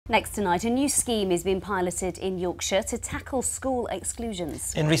Next tonight, a new scheme is being piloted in Yorkshire to tackle school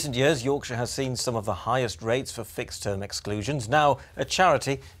exclusions. In recent years, Yorkshire has seen some of the highest rates for fixed-term exclusions. Now, a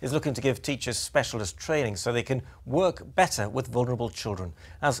charity is looking to give teachers specialist training so they can work better with vulnerable children,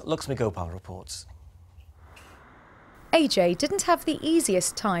 as Lakshmi Gopal reports. AJ didn't have the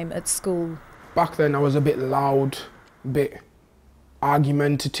easiest time at school. Back then I was a bit loud, a bit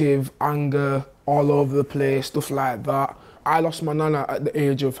argumentative, anger all over the place, stuff like that. I lost my nana at the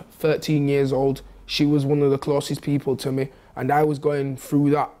age of 13 years old. She was one of the closest people to me, and I was going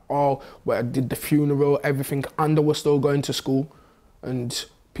through that all, where I did the funeral, everything, and I was still going to school, and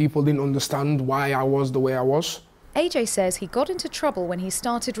people didn't understand why I was the way I was. AJ says he got into trouble when he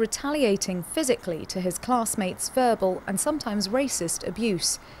started retaliating physically to his classmates' verbal and sometimes racist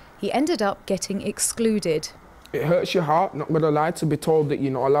abuse. He ended up getting excluded. It hurts your heart, not gonna lie, to be told that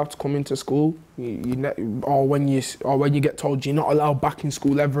you're not allowed to come into school, or when you get told you're not allowed back in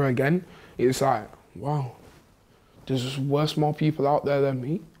school ever again. It's like, wow, there's more people out there than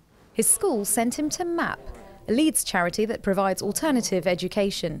me. His school sent him to MAP, a Leeds charity that provides alternative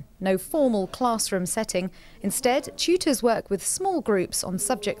education. No formal classroom setting. Instead, tutors work with small groups on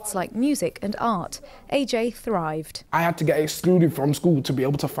subjects like music and art. AJ thrived. I had to get excluded from school to be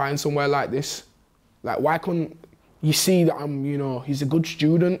able to find somewhere like this. Like, why couldn't you see that he's a good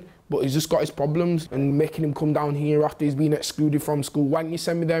student, but he's just got his problems, and making him come down here after he's been excluded from school? Why didn't you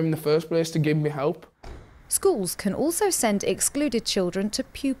send me there in the first place to give me help? Schools can also send excluded children to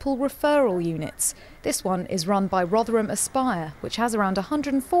pupil referral units. This one is run by Rotherham Aspire, which has around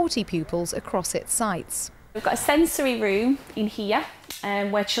 140 pupils across its sites. We've got a sensory room in here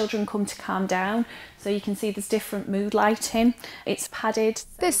where children come to calm down. So you can see there's different mood lighting. It's padded.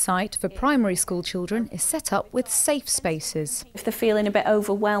 This site for primary school children is set up with safe spaces. If they're feeling a bit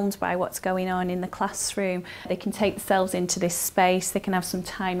overwhelmed by what's going on in the classroom, they can take themselves into this space, they can have some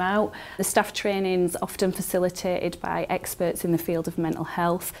time out. The staff training's often facilitated by experts in the field of mental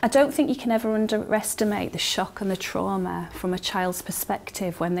health. I don't think you can ever underestimate the shock and the trauma from a child's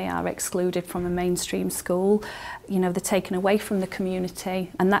perspective when they are excluded from a mainstream school. They're taken away from the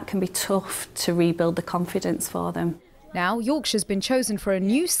community, and that can be tough to rebuild the confidence for them. Now, Yorkshire's been chosen for a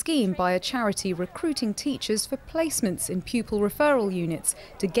new scheme by a charity recruiting teachers for placements in pupil referral units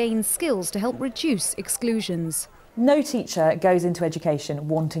to gain skills to help reduce exclusions. No teacher goes into education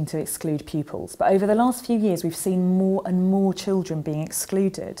wanting to exclude pupils, but over the last few years we've seen more and more children being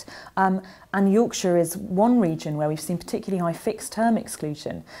excluded. And Yorkshire is one region where we've seen particularly high fixed-term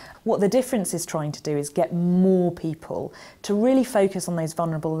exclusion. What the difference is trying to do is get more people to really focus on those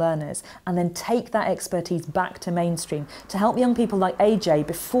vulnerable learners and then take that expertise back to mainstream to help young people like AJ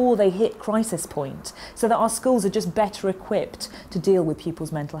before they hit crisis point, so that our schools are just better equipped to deal with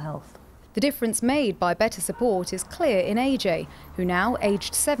pupils' mental health. The difference made by better support is clear in AJ, who now,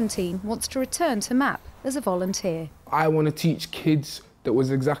 aged 17, wants to return to MAP as a volunteer. I want to teach kids that was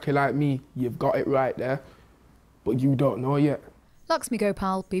exactly like me. You've got it right there, but you don't know yet. Lakshmi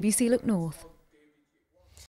Gopal, BBC Look North.